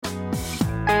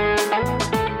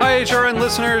HRN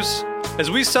listeners.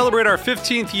 As we celebrate our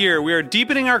 15th year, we are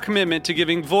deepening our commitment to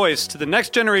giving voice to the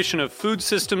next generation of food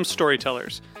systems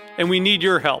storytellers, and we need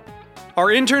your help. Our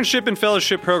internship and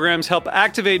fellowship programs help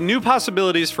activate new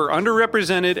possibilities for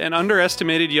underrepresented and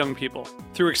underestimated young people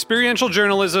through experiential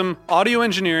journalism, audio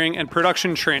engineering, and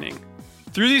production training.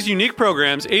 Through these unique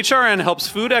programs, HRN helps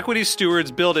food equity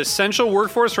stewards build essential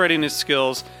workforce readiness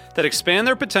skills that expand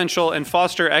their potential and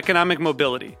foster economic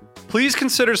mobility. Please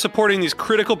consider supporting these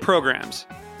critical programs.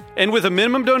 And with a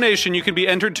minimum donation, you can be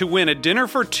entered to win a dinner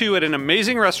for two at an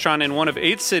amazing restaurant in one of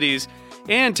 8 cities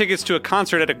and tickets to a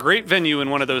concert at a great venue in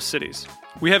one of those cities.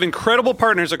 We have incredible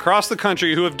partners across the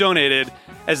country who have donated,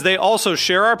 as they also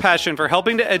share our passion for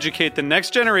helping to educate the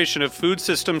next generation of food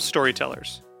systems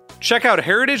storytellers. Check out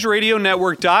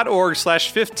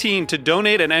heritageradionetwork.org/15 to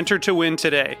donate and enter to win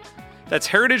today. That's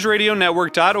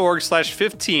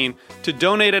heritageradionetwork.org/15 to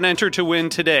donate and enter to win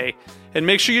today. And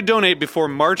make sure you donate before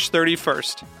March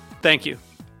 31st. Thank you.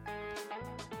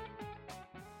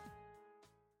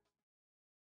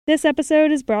 This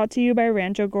episode is brought to you by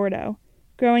Rancho Gordo,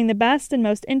 growing the best and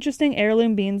most interesting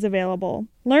heirloom beans available.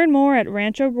 Learn more at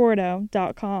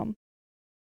ranchogordo.com.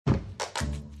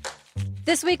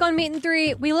 This week on Meat and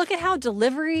Three, we look at how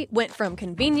delivery went from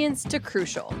convenience to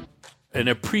crucial. In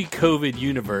a pre-COVID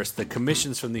universe, the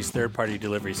commissions from these third-party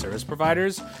delivery service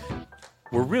providers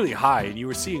were really high, and you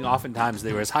were seeing oftentimes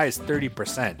they were as high as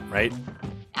 30%, right?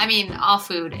 I mean, all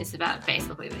food is about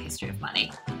basically the history of money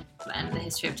and the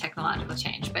history of technological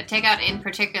change. But takeout in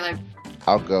particular,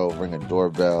 I'll go ring a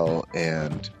doorbell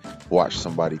and watch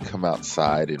somebody come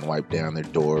outside and wipe down their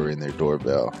door and their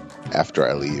doorbell after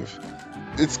I leave.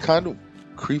 It's kind of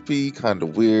creepy, kind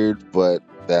of weird, but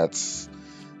that's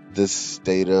the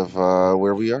state of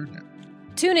where we are now.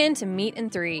 Tune in to Meat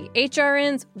and Three,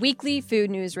 HRN's weekly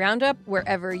food news roundup,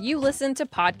 wherever you listen to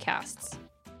podcasts.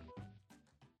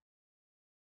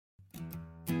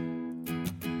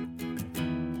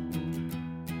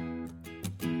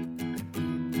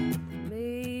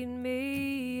 Meet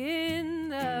me in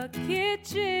the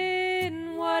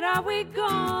kitchen. What are we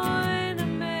going to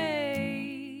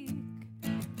make?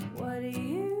 What do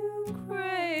you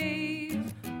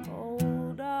crave?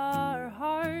 Hold our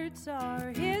hearts,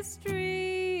 our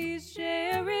histories,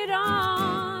 share it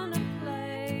on a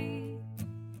plate.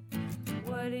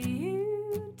 What do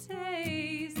you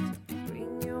taste?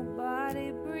 Bring your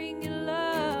body, bring your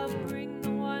love, bring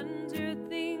the ones you're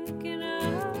thinking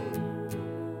of.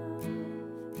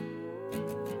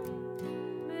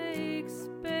 Make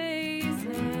space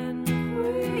and clear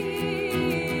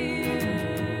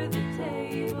the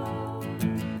table.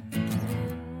 And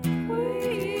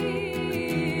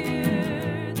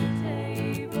clear the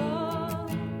table.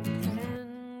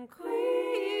 And clear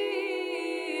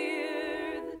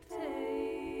the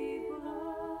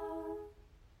table.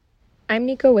 I'm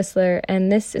Nico Whistler,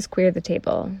 and this is Queer the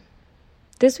Table.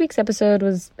 This week's episode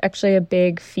was actually a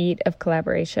big feat of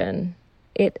collaboration.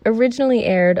 It originally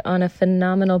aired on a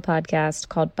phenomenal podcast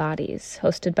called Bodies,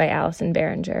 hosted by Allison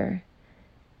Behringer.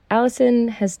 Allison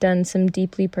has done some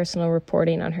deeply personal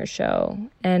reporting on her show,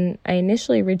 and I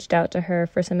initially reached out to her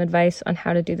for some advice on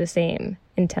how to do the same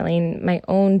in telling my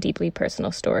own deeply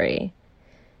personal story.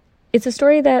 It's a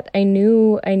story that I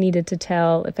knew I needed to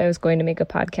tell if I was going to make a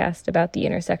podcast about the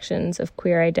intersections of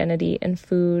queer identity and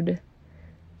food,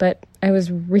 but I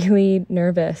was really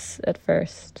nervous at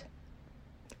first.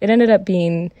 It ended up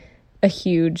being a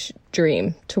huge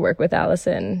dream to work with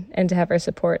Allison and to have her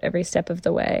support every step of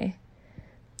the way.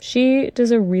 She does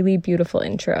a really beautiful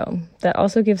intro that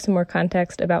also gives some more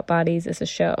context about Bodies as a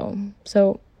show,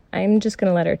 so I'm just going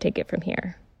to let her take it from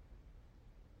here.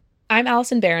 I'm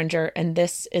Allison Behringer, and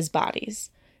this is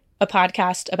Bodies, a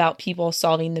podcast about people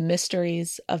solving the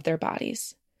mysteries of their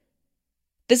bodies.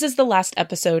 This is the last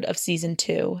episode of Season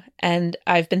 2, and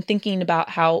I've been thinking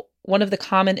about how one of the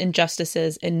common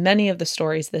injustices in many of the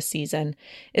stories this season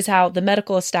is how the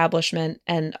medical establishment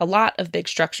and a lot of big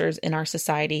structures in our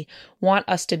society want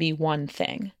us to be one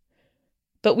thing.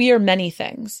 But we are many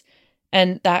things,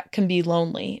 and that can be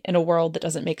lonely in a world that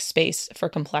doesn't make space for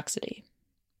complexity.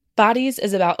 Bodies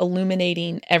is about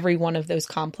illuminating every one of those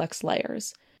complex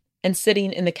layers and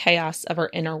sitting in the chaos of our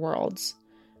inner worlds,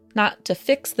 not to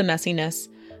fix the messiness,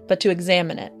 but to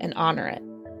examine it and honor it.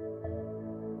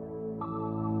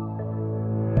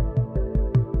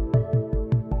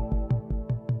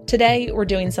 Today, we're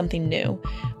doing something new.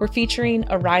 We're featuring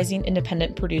a rising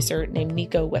independent producer named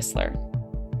Nico Whistler.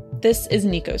 This is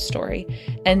Nico's story,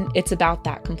 and it's about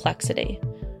that complexity.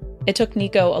 It took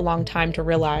Nico a long time to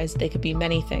realize they could be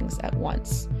many things at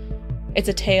once. It's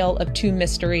a tale of two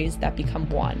mysteries that become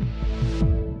one.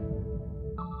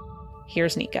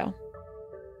 Here's Nico.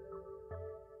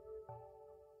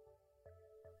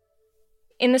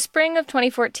 In the spring of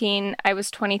 2014, I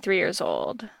was 23 years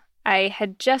old. I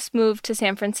had just moved to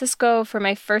San Francisco for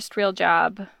my first real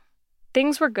job.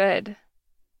 Things were good.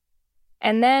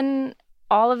 And then,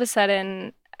 all of a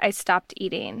sudden, I stopped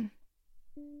eating.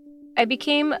 I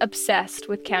became obsessed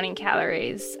with counting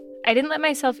calories. I didn't let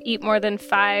myself eat more than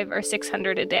 500 or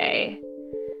 600 a day.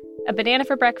 A banana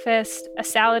for breakfast, a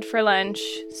salad for lunch,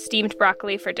 steamed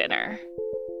broccoli for dinner.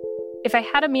 If I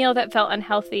had a meal that felt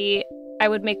unhealthy, I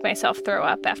would make myself throw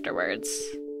up afterwards.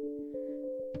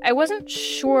 I wasn't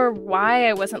sure why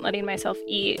I wasn't letting myself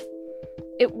eat.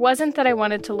 It wasn't that I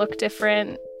wanted to look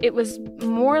different. It was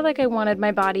more like I wanted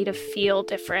my body to feel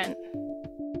different.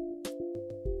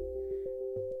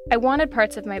 I wanted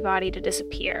parts of my body to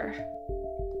disappear.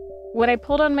 When I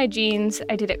pulled on my jeans,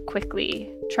 I did it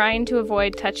quickly, trying to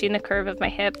avoid touching the curve of my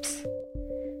hips.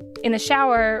 In the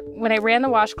shower, when I ran the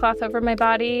washcloth over my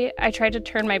body, I tried to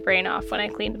turn my brain off when I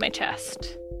cleaned my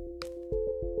chest.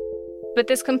 But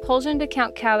this compulsion to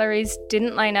count calories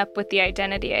didn't line up with the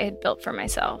identity I had built for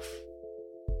myself.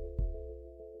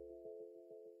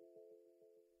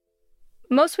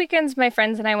 Most weekends, my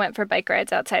friends and I went for bike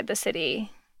rides outside the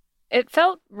city. It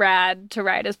felt rad to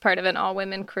ride as part of an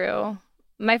all-women crew.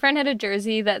 My friend had a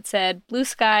jersey that said, "Blue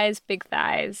skies, big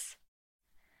thighs."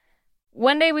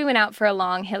 One day we went out for a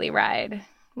long, hilly ride.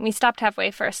 We stopped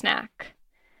halfway for a snack.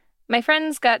 My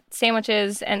friends got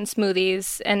sandwiches and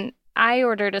smoothies, and I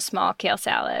ordered a small kale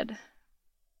salad.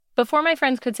 Before my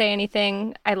friends could say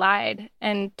anything, I lied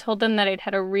and told them that I'd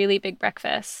had a really big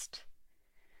breakfast.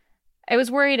 I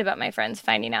was worried about my friends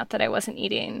finding out that I wasn't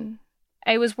eating.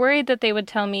 I was worried that they would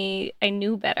tell me I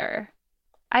knew better.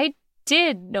 I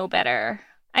did know better.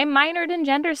 I minored in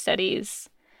gender studies.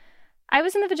 I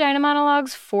was in the vagina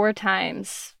monologues 4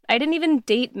 times. I didn't even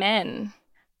date men.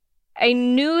 I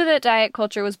knew that diet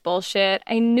culture was bullshit.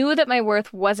 I knew that my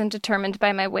worth wasn't determined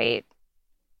by my weight.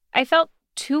 I felt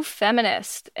too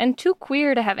feminist and too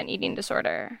queer to have an eating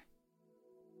disorder.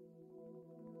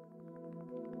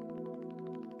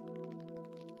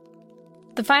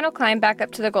 The final climb back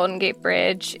up to the Golden Gate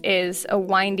Bridge is a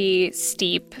windy,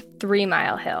 steep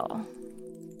 3-mile hill.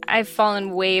 I've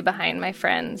fallen way behind my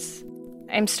friends.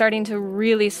 I'm starting to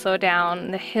really slow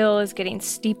down. The hill is getting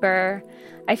steeper.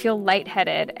 I feel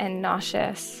lightheaded and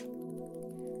nauseous.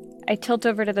 I tilt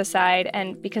over to the side,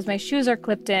 and because my shoes are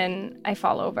clipped in, I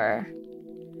fall over.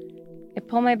 I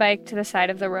pull my bike to the side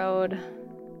of the road.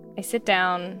 I sit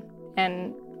down,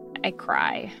 and I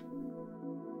cry.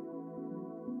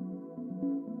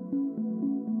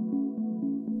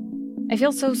 I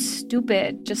feel so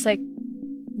stupid, just like,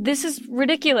 this is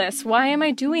ridiculous. Why am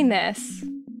I doing this?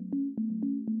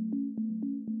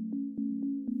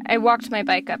 I walked my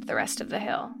bike up the rest of the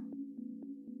hill.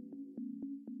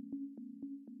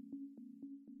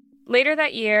 Later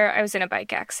that year, I was in a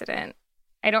bike accident.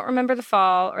 I don't remember the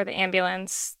fall or the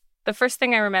ambulance. The first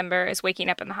thing I remember is waking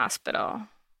up in the hospital.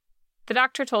 The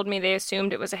doctor told me they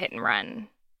assumed it was a hit and run.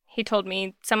 He told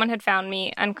me someone had found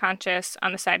me unconscious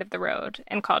on the side of the road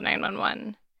and called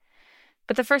 911.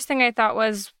 But the first thing I thought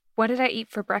was, what did I eat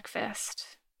for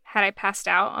breakfast? Had I passed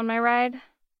out on my ride?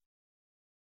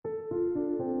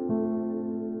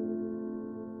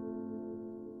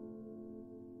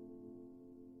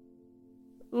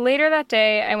 Later that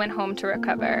day, I went home to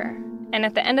recover, and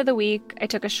at the end of the week, I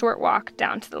took a short walk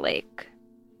down to the lake.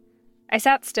 I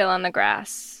sat still on the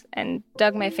grass and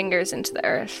dug my fingers into the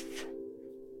earth.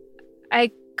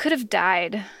 I could have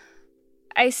died.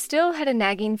 I still had a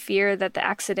nagging fear that the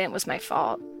accident was my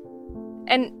fault.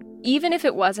 And even if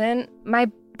it wasn't, my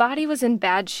body was in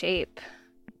bad shape.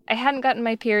 I hadn't gotten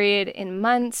my period in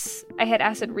months. I had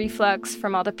acid reflux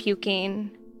from all the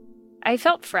puking. I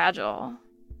felt fragile.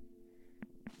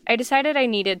 I decided I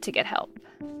needed to get help.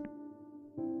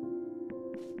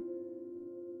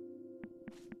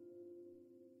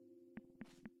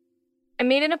 I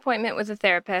made an appointment with a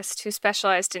therapist who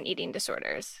specialized in eating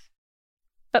disorders.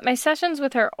 But my sessions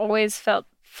with her always felt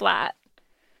flat.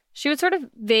 She would sort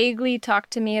of vaguely talk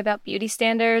to me about beauty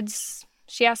standards.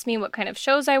 She asked me what kind of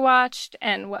shows I watched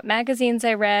and what magazines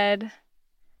I read.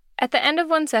 At the end of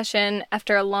one session,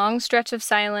 after a long stretch of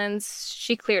silence,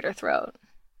 she cleared her throat.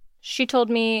 She told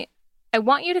me, "I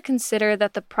want you to consider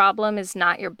that the problem is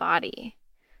not your body.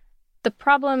 The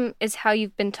problem is how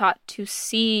you've been taught to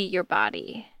see your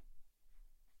body."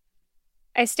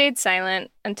 I stayed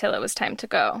silent until it was time to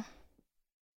go.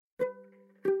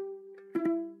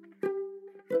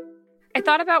 I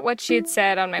thought about what she had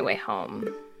said on my way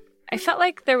home. I felt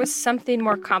like there was something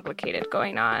more complicated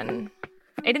going on.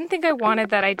 I didn't think I wanted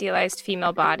that idealized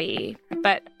female body,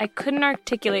 but I couldn't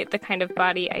articulate the kind of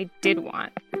body I did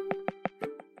want.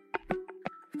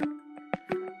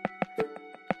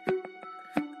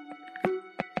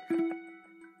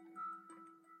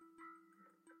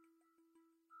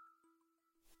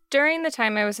 During the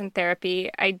time I was in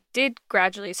therapy, I did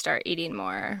gradually start eating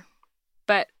more.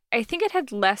 But I think it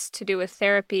had less to do with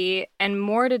therapy and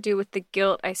more to do with the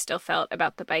guilt I still felt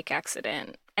about the bike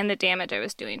accident and the damage I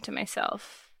was doing to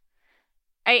myself.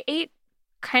 I ate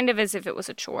kind of as if it was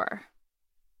a chore.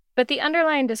 But the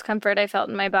underlying discomfort I felt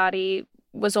in my body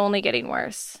was only getting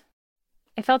worse.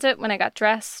 I felt it when I got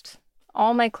dressed.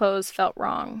 All my clothes felt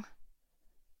wrong.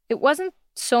 It wasn't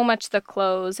so much the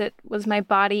clothes, it was my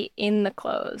body in the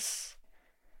clothes.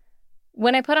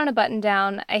 When I put on a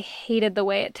button-down, I hated the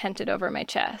way it tented over my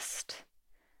chest.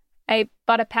 I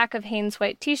bought a pack of Hanes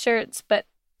white t-shirts, but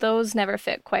those never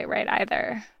fit quite right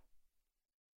either.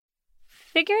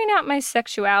 Figuring out my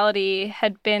sexuality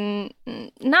had been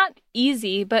not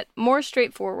easy, but more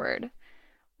straightforward.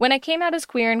 When I came out as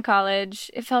queer in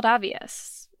college, it felt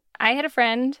obvious. I had a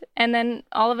friend, and then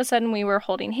all of a sudden we were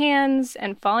holding hands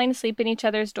and falling asleep in each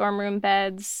other's dorm room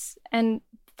beds, and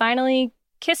finally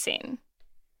kissing.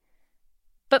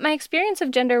 But my experience of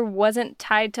gender wasn't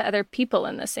tied to other people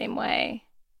in the same way.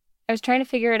 I was trying to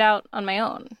figure it out on my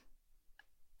own.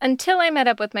 Until I met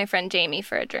up with my friend Jamie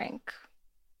for a drink.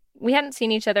 We hadn't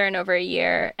seen each other in over a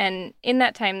year, and in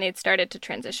that time they'd started to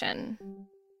transition.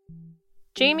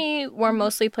 Jamie wore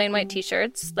mostly plain white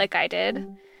t-shirts, like I did,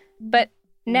 but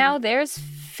now theirs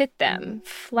fit them,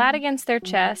 flat against their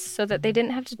chests so that they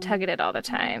didn't have to tug at it all the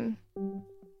time.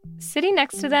 Sitting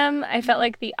next to them, I felt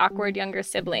like the awkward younger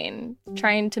sibling,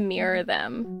 trying to mirror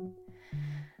them.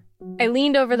 I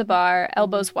leaned over the bar,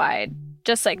 elbows wide,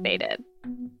 just like they did.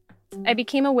 I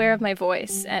became aware of my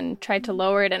voice and tried to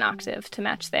lower it an octave to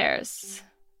match theirs.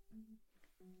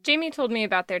 Jamie told me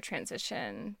about their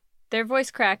transition. Their voice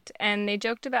cracked, and they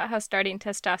joked about how starting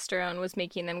testosterone was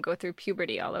making them go through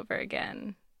puberty all over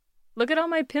again. "Look at all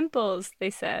my pimples," they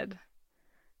said.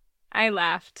 I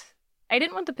laughed. I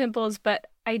didn't want the pimples, but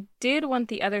I did want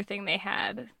the other thing they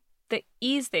had, the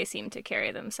ease they seemed to carry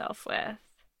themselves with.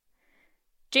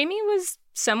 Jamie was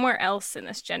somewhere else in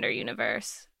this gender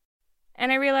universe,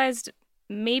 and I realized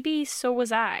maybe so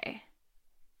was I.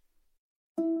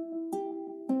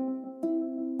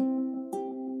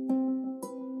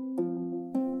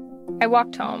 I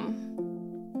walked home.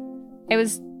 I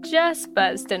was just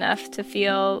buzzed enough to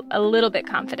feel a little bit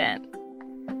confident.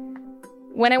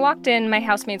 When I walked in, my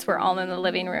housemates were all in the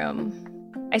living room.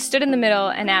 I stood in the middle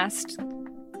and asked,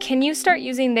 "Can you start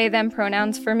using they, them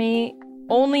pronouns for me,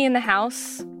 only in the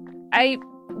house? I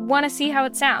want to see how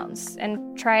it sounds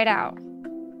and try it out."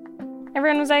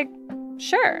 Everyone was like,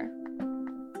 "Sure."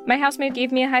 My housemate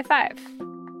gave me a high five.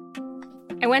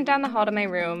 I went down the hall to my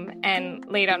room and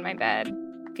laid on my bed,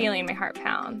 feeling my heart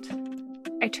pound.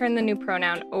 I turned the new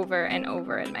pronoun over and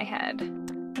over in my head.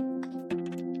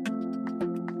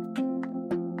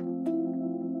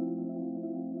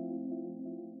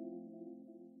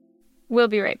 We'll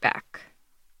be right back.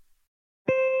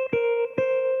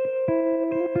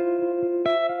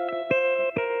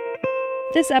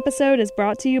 This episode is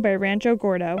brought to you by Rancho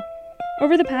Gordo.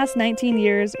 Over the past 19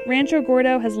 years, Rancho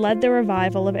Gordo has led the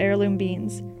revival of heirloom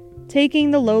beans,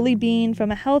 taking the lowly bean from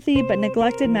a healthy but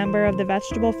neglected member of the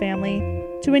vegetable family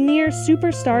to a near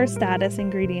superstar status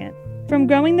ingredient. From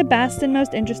growing the best and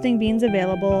most interesting beans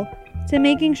available to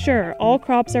making sure all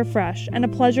crops are fresh and a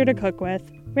pleasure to cook with,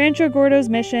 Rancho Gordo's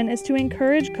mission is to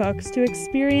encourage cooks to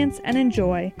experience and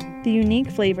enjoy the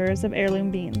unique flavors of heirloom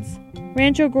beans.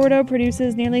 Rancho Gordo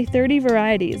produces nearly 30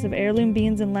 varieties of heirloom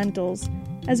beans and lentils,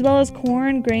 as well as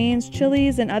corn, grains,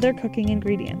 chilies, and other cooking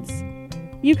ingredients.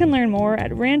 You can learn more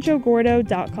at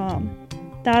ranchogordo.com.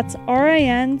 That's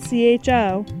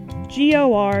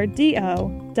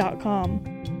RANCHOGORDO.com.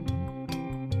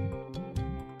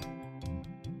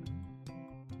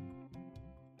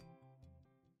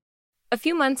 A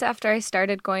few months after I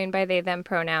started going by they, them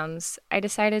pronouns, I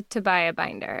decided to buy a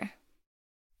binder.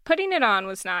 Putting it on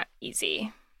was not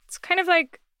easy. It's kind of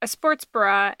like a sports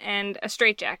bra and a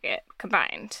straitjacket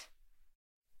combined.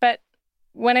 But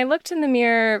when I looked in the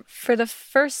mirror for the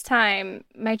first time,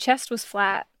 my chest was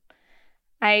flat.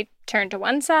 I turned to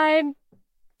one side,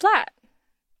 flat.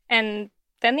 And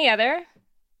then the other,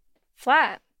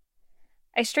 flat.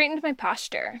 I straightened my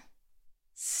posture.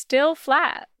 Still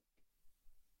flat.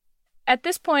 At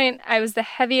this point, I was the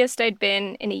heaviest I'd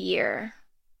been in a year.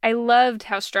 I loved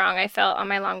how strong I felt on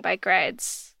my long bike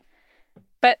rides.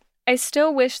 But I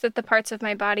still wish that the parts of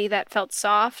my body that felt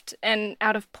soft and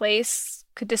out of place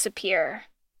could disappear.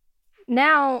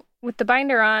 Now, with the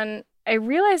binder on, I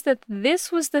realized that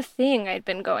this was the thing I'd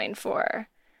been going for.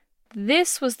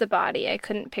 This was the body I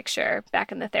couldn't picture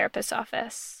back in the therapist's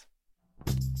office.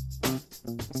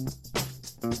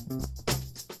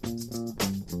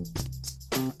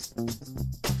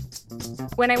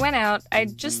 When I went out,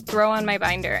 I'd just throw on my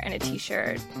binder and a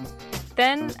t-shirt.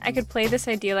 Then I could play this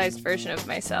idealized version of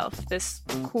myself, this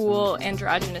cool,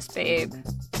 androgynous babe.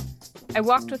 I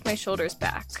walked with my shoulders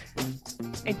back.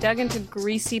 I dug into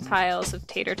greasy piles of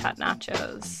tater tot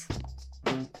nachos.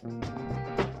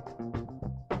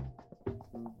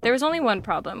 There was only one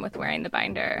problem with wearing the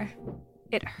binder.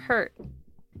 It hurt.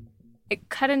 It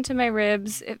cut into my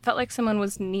ribs. It felt like someone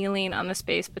was kneeling on the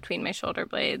space between my shoulder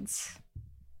blades.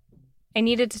 I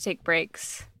needed to take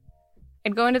breaks.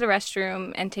 I'd go into the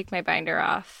restroom and take my binder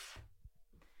off.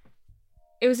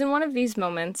 It was in one of these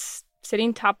moments,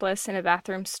 sitting topless in a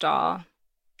bathroom stall,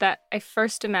 that I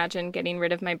first imagined getting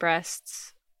rid of my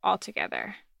breasts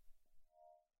altogether.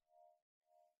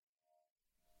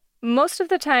 Most of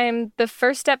the time, the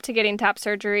first step to getting top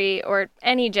surgery, or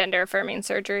any gender-affirming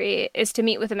surgery, is to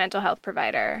meet with a mental health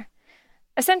provider.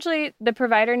 Essentially, the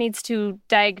provider needs to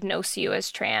diagnose you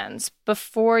as trans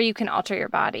before you can alter your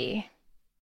body.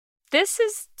 This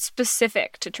is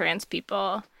specific to trans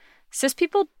people. Cis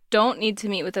people don't need to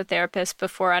meet with a therapist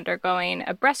before undergoing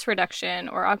a breast reduction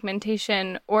or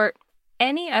augmentation or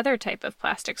any other type of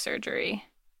plastic surgery.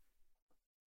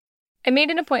 I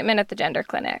made an appointment at the gender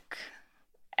clinic.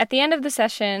 At the end of the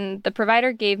session, the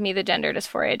provider gave me the gender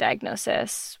dysphoria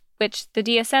diagnosis, which the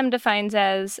DSM defines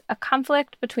as a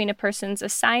conflict between a person's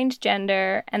assigned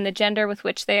gender and the gender with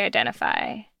which they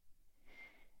identify.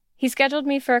 He scheduled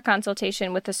me for a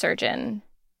consultation with a surgeon,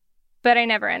 but I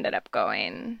never ended up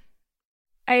going.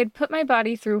 I had put my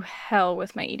body through hell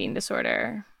with my eating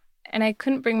disorder, and I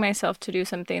couldn't bring myself to do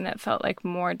something that felt like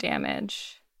more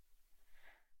damage.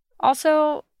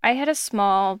 Also, I had a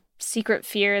small, secret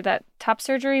fear that top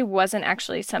surgery wasn't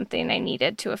actually something I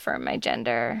needed to affirm my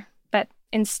gender, but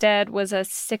instead was a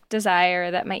sick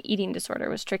desire that my eating disorder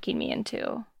was tricking me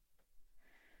into.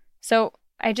 So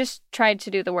I just tried to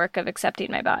do the work of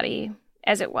accepting my body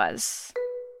as it was.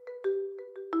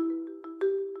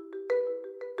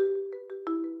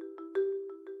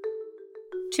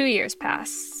 Two years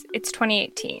pass. It's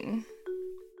 2018.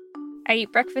 I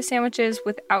eat breakfast sandwiches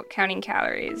without counting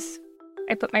calories.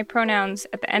 I put my pronouns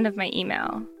at the end of my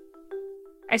email.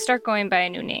 I start going by a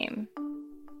new name.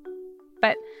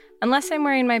 But unless I'm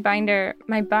wearing my binder,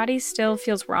 my body still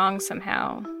feels wrong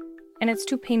somehow, and it's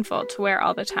too painful to wear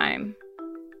all the time.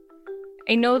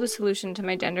 I know the solution to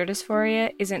my gender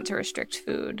dysphoria isn't to restrict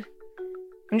food.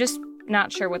 I'm just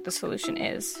not sure what the solution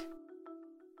is.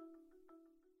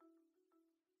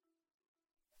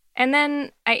 And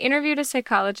then I interviewed a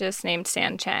psychologist named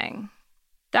San Chang.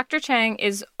 Dr. Chang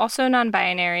is also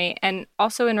non-binary and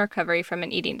also in recovery from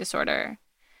an eating disorder.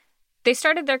 They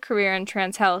started their career in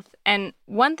trans health, and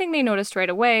one thing they noticed right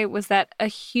away was that a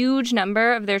huge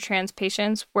number of their trans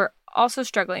patients were also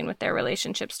struggling with their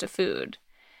relationships to food.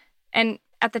 And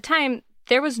at the time,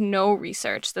 there was no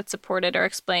research that supported or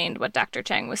explained what Dr.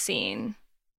 Chang was seeing.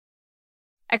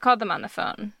 I called them on the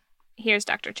phone. Here's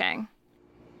Dr. Chang.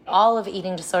 All of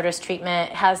eating disorders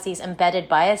treatment has these embedded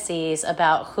biases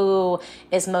about who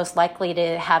is most likely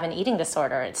to have an eating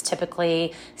disorder. It's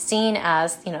typically seen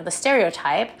as, the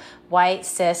stereotype, white,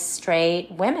 cis,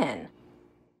 straight women.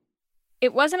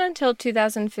 It wasn't until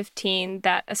 2015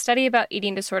 that a study about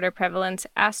eating disorder prevalence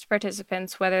asked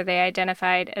participants whether they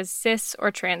identified as cis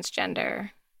or transgender.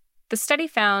 The study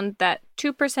found that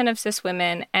 2% of cis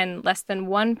women and less than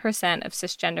 1% of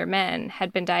cisgender men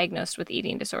had been diagnosed with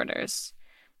eating disorders.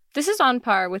 This is on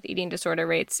par with eating disorder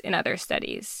rates in other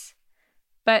studies.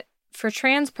 But for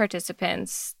trans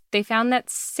participants, they found that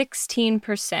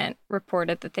 16%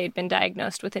 reported that they'd been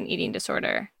diagnosed with an eating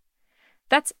disorder.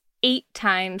 That's 8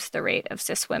 times the rate of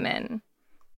cis women.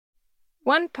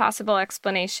 One possible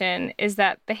explanation is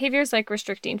that behaviors like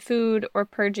restricting food or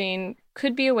purging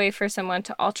could be a way for someone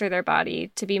to alter their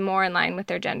body to be more in line with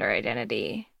their gender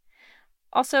identity.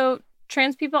 Also,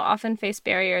 trans people often face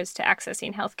barriers to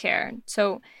accessing healthcare,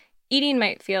 so eating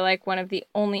might feel like one of the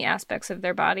only aspects of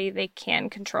their body they can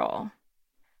control.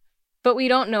 But we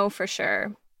don't know for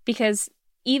sure, because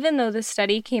even though this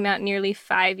study came out nearly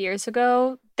 5 years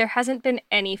ago, there hasn't been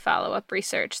any follow-up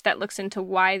research that looks into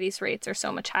why these rates are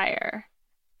so much higher.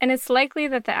 And it's likely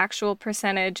that the actual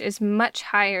percentage is much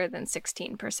higher than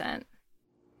 16%.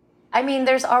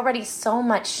 There's already so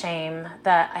much shame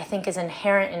that I think is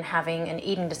inherent in having an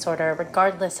eating disorder,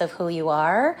 regardless of who you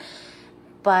are.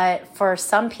 But for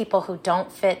some people who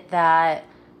don't fit that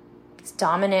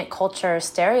dominant culture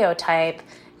stereotype,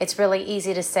 it's really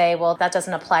easy to say, well, that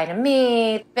doesn't apply to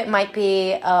me. It might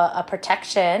be a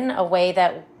protection, a way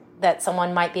that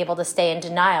someone might be able to stay in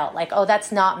denial, like, oh,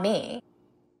 that's not me.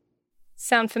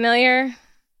 Sound familiar?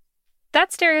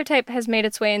 That stereotype has made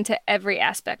its way into every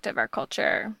aspect of our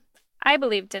culture. I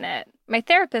believed in it. My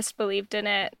therapist believed in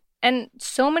it. And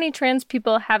so many trans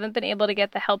people haven't been able to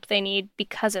get the help they need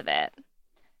because of it.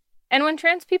 And when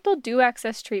trans people do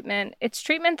access treatment, it's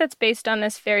treatment that's based on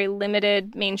this very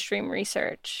limited mainstream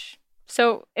research.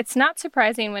 So it's not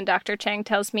surprising when Dr. Chang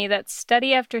tells me that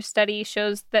study after study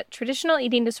shows that traditional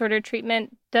eating disorder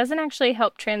treatment doesn't actually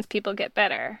help trans people get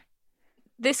better.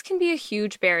 This can be a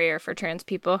huge barrier for trans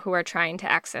people who are trying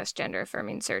to access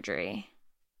gender-affirming surgery.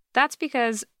 That's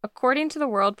because, according to the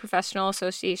World Professional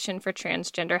Association for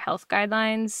Transgender Health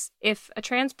Guidelines, if a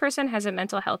trans person has a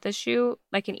mental health issue,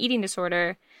 like an eating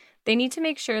disorder, they need to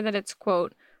make sure that it's,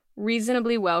 quote,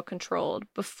 reasonably well controlled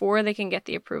before they can get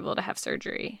the approval to have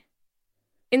surgery.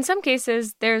 In some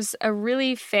cases, there's a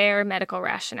really fair medical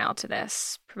rationale to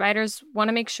this. Providers want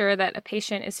to make sure that a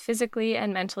patient is physically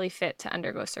and mentally fit to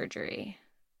undergo surgery.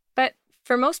 But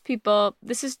for most people,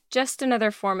 this is just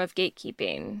another form of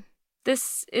gatekeeping.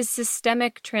 This is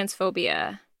systemic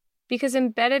transphobia, because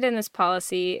embedded in this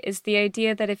policy is the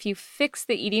idea that if you fix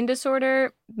the eating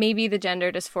disorder, maybe the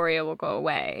gender dysphoria will go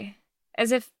away,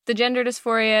 as if the gender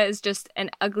dysphoria is just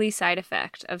an ugly side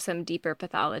effect of some deeper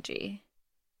pathology.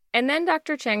 And then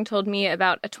Dr. Chang told me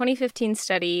about a 2015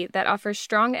 study that offers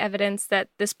strong evidence that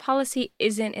this policy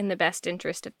isn't in the best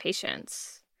interest of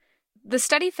patients. The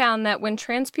study found that when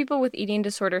trans people with eating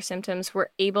disorder symptoms were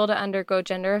able to undergo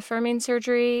gender-affirming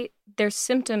surgery, their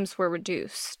symptoms were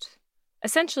reduced.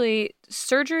 Essentially,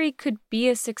 surgery could be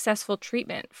a successful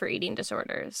treatment for eating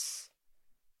disorders.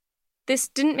 This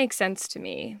didn't make sense to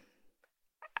me.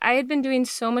 I had been doing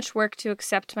so much work to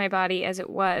accept my body as it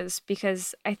was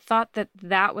because I thought that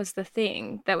that was the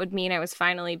thing that would mean I was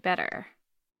finally better.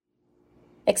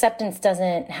 Acceptance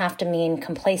doesn't have to mean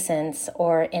complacence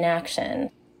or inaction.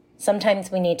 Sometimes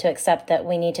we need to accept that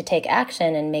we need to take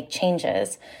action and make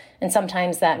changes. And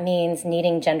sometimes that means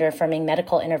needing gender-affirming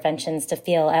medical interventions to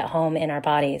feel at home in our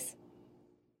bodies.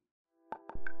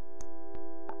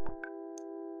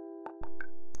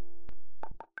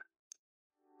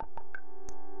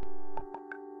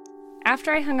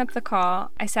 After I hung up the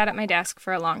call, I sat at my desk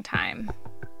for a long time.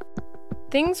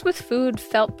 Things with food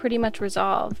felt pretty much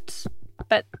resolved.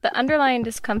 But the underlying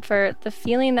discomfort, the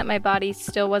feeling that my body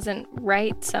still wasn't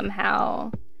right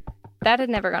somehow, that had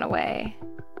never gone away.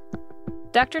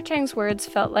 Dr. Chang's words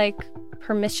felt like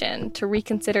permission to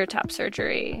reconsider top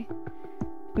surgery.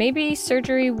 Maybe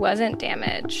surgery wasn't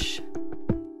damage.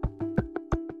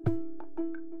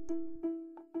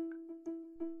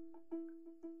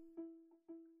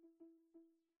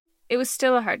 It was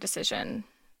still a hard decision.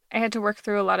 I had to work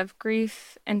through a lot of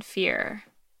grief and fear.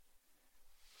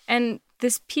 And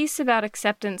this piece about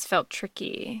acceptance felt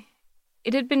tricky.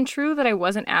 It had been true that I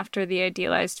wasn't after the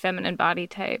idealized feminine body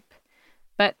type,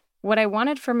 but what I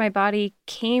wanted for my body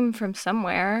came from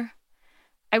somewhere.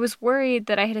 I was worried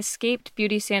that I had escaped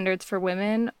beauty standards for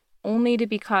women only to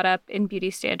be caught up in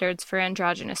beauty standards for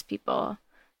androgynous people.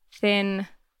 Thin,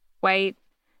 white,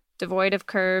 devoid of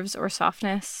curves or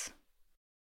softness.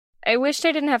 I wished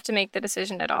I didn't have to make the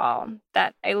decision at all,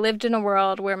 that I lived in a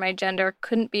world where my gender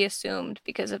couldn't be assumed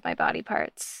because of my body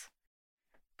parts.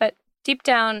 But deep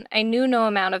down, I knew no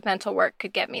amount of mental work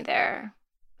could get me there.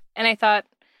 And I thought,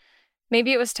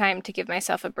 maybe it was time to give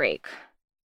myself a break.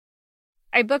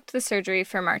 I booked the surgery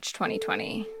for March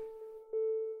 2020.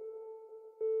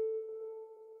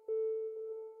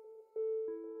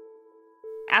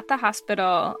 At the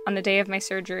hospital, on the day of my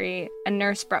surgery, a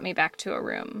nurse brought me back to a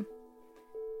room.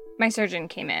 My surgeon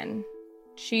came in.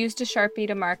 She used a Sharpie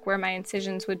to mark where my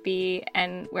incisions would be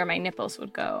and where my nipples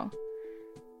would go.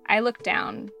 I looked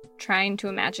down, trying to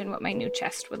imagine what my new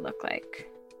chest would look like.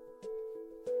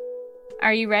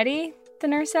 "Are you ready?" the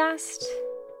nurse asked.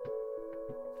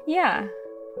 Yeah,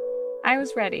 I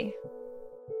was ready.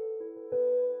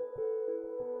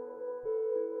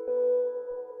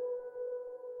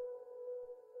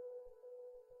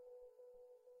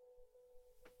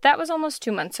 That was almost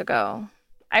 2 months ago.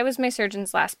 I was my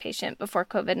surgeon's last patient before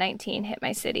COVID-19 hit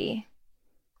my city.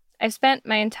 I've spent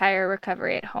my entire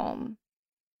recovery at home.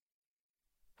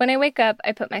 When I wake up,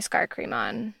 I put my scar cream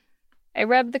on. I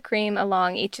rub the cream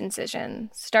along each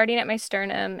incision, starting at my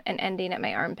sternum and ending at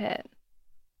my armpit.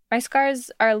 My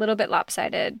scars are a little bit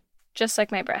lopsided, just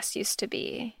like my breasts used to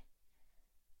be.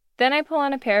 Then I pull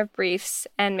on a pair of briefs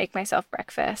and make myself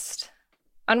breakfast.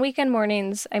 On weekend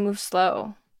mornings, I move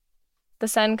slow. The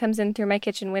sun comes in through my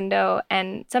kitchen window,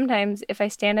 and sometimes, if I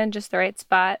stand in just the right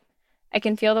spot, I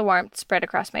can feel the warmth spread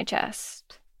across my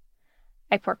chest.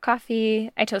 I pour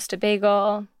coffee, I toast a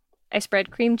bagel, I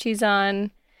spread cream cheese on,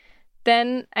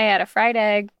 then I add a fried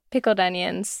egg, pickled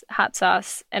onions, hot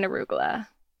sauce, and arugula.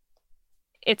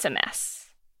 It's a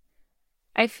mess.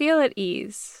 I feel at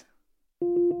ease.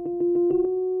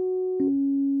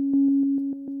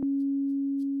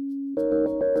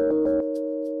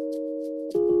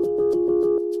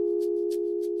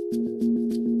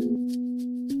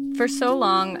 For so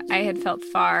long, I had felt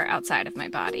far outside of my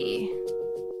body.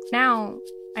 Now,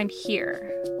 I'm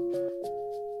here.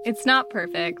 It's not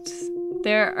perfect.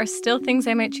 There are still things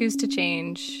I might choose to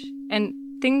change, and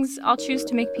things I'll choose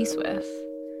to make peace with.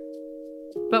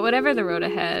 But whatever the road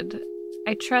ahead,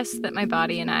 I trust that my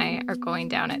body and I are going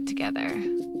down it together.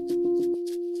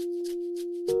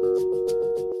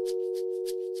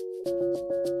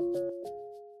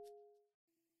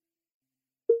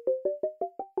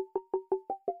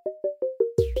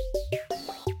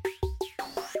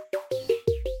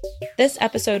 This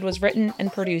episode was written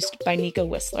and produced by Nico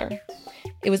Whistler.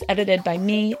 It was edited by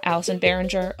me, Allison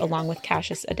Behringer, along with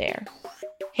Cassius Adair.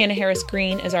 Hannah Harris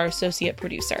Green is our associate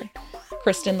producer.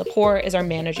 Kristen Lepore is our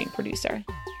managing producer.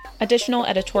 Additional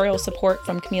editorial support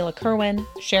from Camila Kerwin,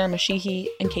 Sharon Mashihi,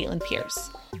 and Caitlin Pierce.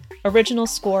 Original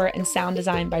score and sound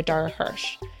design by Dara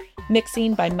Hirsch.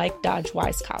 Mixing by Mike Dodge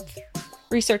Weiskopf.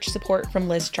 Research support from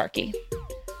Liz Charkey.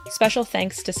 Special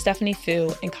thanks to Stephanie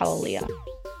Fu and Kalalia.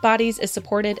 Bodies is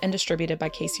supported and distributed by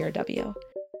KCRW.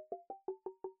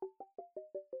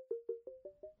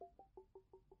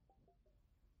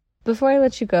 Before I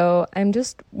let you go, I'm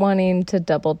just wanting to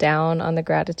double down on the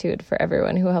gratitude for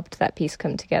everyone who helped that piece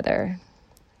come together.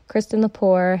 Kristen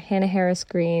Lepore, Hannah Harris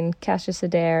Green, Cassius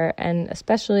Adair, and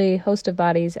especially host of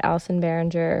Bodies, Allison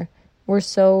Behringer, were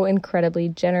so incredibly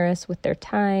generous with their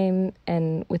time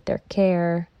and with their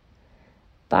care.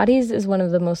 Bodies is one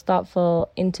of the most thoughtful,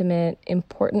 intimate,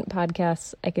 important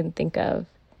podcasts I can think of.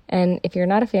 And if you're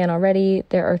not a fan already,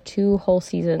 there are 2 whole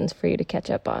seasons for you to catch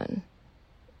up on.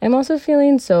 I'm also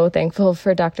feeling so thankful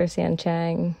for Dr. San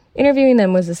Chang. Interviewing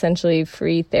them was essentially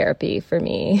free therapy for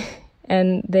me.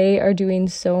 And they are doing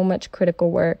so much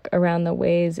critical work around the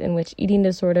ways in which eating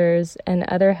disorders and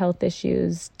other health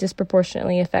issues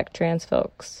disproportionately affect trans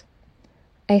folks.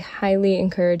 I highly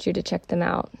encourage you to check them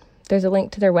out. There's a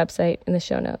link to their website in the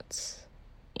show notes.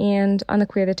 And on the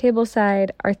Queer the Table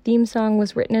side, our theme song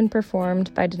was written and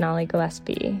performed by Denali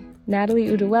Gillespie. Natalie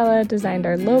Uduella designed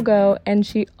our logo, and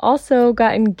she also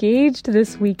got engaged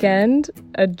this weekend.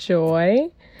 A joy.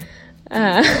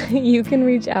 You can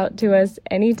reach out to us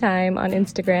anytime on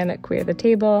Instagram at Queer the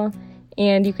Table,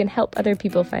 and you can help other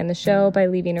people find the show by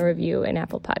leaving a review in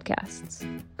Apple Podcasts.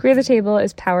 Queer the Table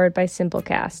is powered by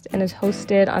Simplecast and is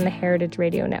hosted on the Heritage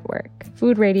Radio Network,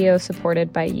 food radio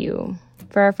supported by you.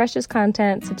 For our freshest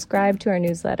content, subscribe to our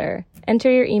newsletter. Enter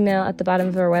your email at the bottom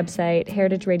of our website,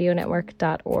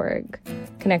 heritageradionetwork.org.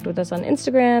 Connect with us on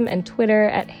Instagram and Twitter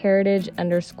at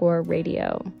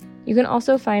heritage_radio. You can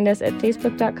also find us at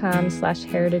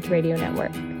facebook.com/Heritage Radio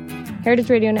Network. Heritage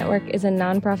Radio Network is a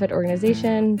nonprofit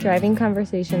organization driving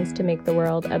conversations to make the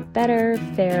world a better,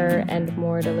 fairer, and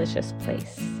more delicious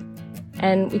place.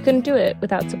 And we couldn't do it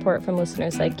without support from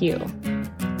listeners like you.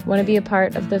 Want to be a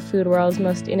part of the food world's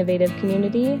most innovative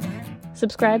community?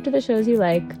 Subscribe to the shows you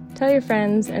like, tell your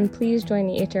friends, and please join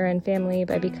the HRN family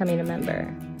by becoming a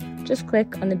member. Just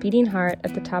click on the beating heart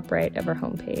at the top right of our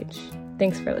homepage.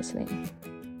 Thanks for listening.